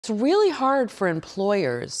It's really hard for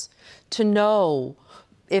employers to know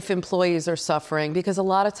if employees are suffering because a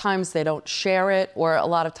lot of times they don't share it, or a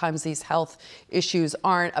lot of times these health issues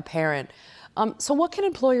aren't apparent. So what can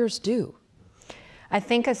employers do? I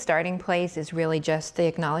think a starting place is really just the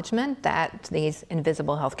acknowledgement that these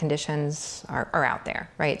invisible health conditions are out there,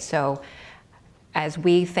 right? So as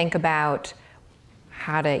we think about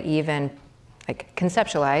how to even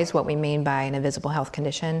conceptualize what we mean by an invisible health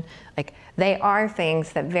condition, they are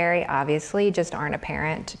things that very obviously just aren't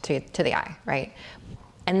apparent to the eye, right?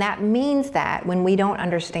 And that means that when we don't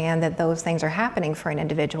understand that those things are happening for an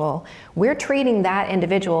individual, we're treating that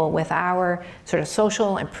individual with our sort of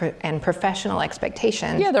social and professional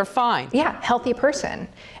expectations. Yeah, they're fine. Yeah, healthy person.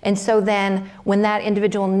 And so then when that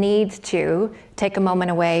individual needs to take a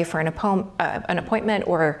moment away for an appointment,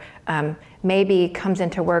 or maybe comes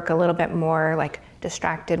into work a little bit more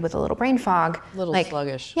distracted with a little brain fog. A little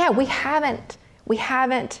sluggish. Yeah, we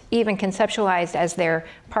haven't even conceptualized as their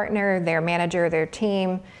partner, their manager, their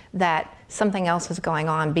team, that something else is going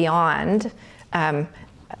on beyond a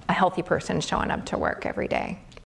healthy person showing up to work every day.